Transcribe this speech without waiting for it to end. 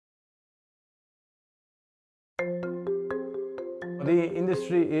The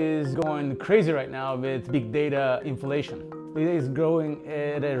industry is going crazy right now with big data inflation. It is growing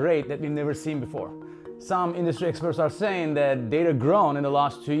at a rate that we've never seen before. Some industry experts are saying that data grown in the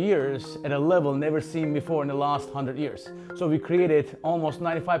last 2 years at a level never seen before in the last 100 years. So we created almost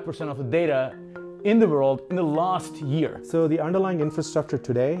 95% of the data in the world in the last year. So the underlying infrastructure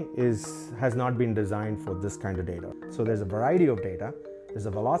today has not been designed for this kind of data. So there's a variety of data, there's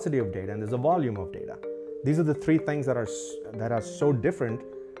a velocity of data, and there's a volume of data. These are the three things that are so different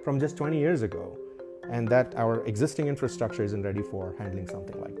from just 20 years ago, and that our existing infrastructure isn't ready for handling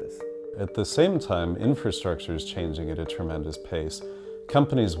something like this. At the same time, infrastructure is changing at a tremendous pace.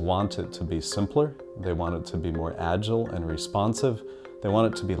 Companies want it to be simpler, they want it to be more agile and responsive, they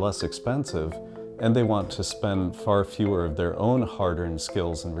want it to be less expensive, and they want to spend far fewer of their own hard-earned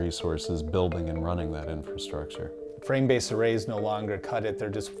skills and resources building and running that infrastructure. Frame-based arrays no longer cut it, they're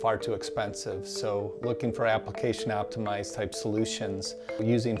just far too expensive. So looking for application optimized type solutions,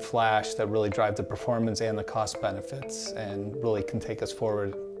 using flash that really drive the performance and the cost benefits and really can take us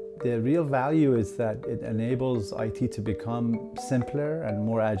forward. The real value is that it enables IT to become simpler and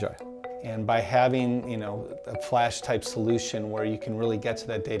more agile. And by having, a flash type solution where you can really get to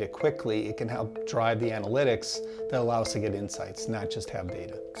that data quickly, it can help drive the analytics that allow us to get insights, not just have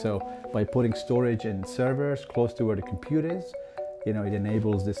data. So by putting storage in servers close to where the compute is, it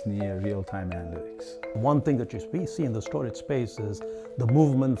enables this near real-time analytics. One thing that we see in the storage space is the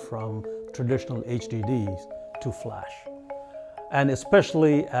movement from traditional HDDs to flash. And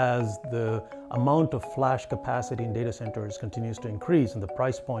especially as the amount of flash capacity in data centers continues to increase and the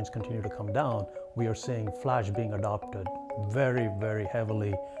price points continue to come down, we are seeing flash being adopted very, very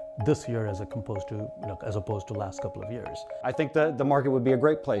heavily this year as opposed to last couple of years. I think the market would be a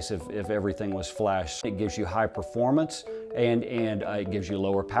great place if everything was flash. It gives you high performance and it gives you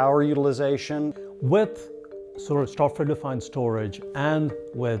lower power utilization. With sort of software-defined storage and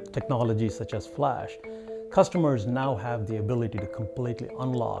with technologies such as flash, customers now have the ability to completely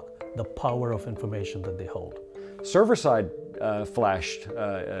unlock the power of information that they hold. Server-side flash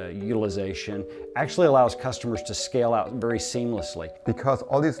utilization actually allows customers to scale out very seamlessly. Because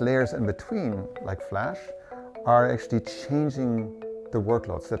all these layers in between, like flash, are actually changing the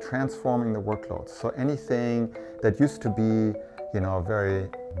workloads, they're transforming the workloads. So anything that used to be, very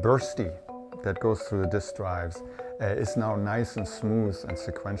bursty, that goes through the disk drives, is now nice and smooth and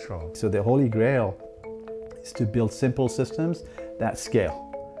sequential. So the holy grail is to build simple systems that scale.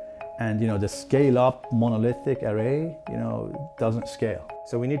 And the scale-up monolithic array, doesn't scale.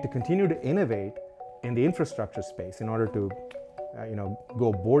 So we need to continue to innovate in the infrastructure space in order to,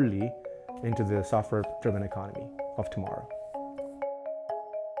 go boldly into the software-driven economy of tomorrow.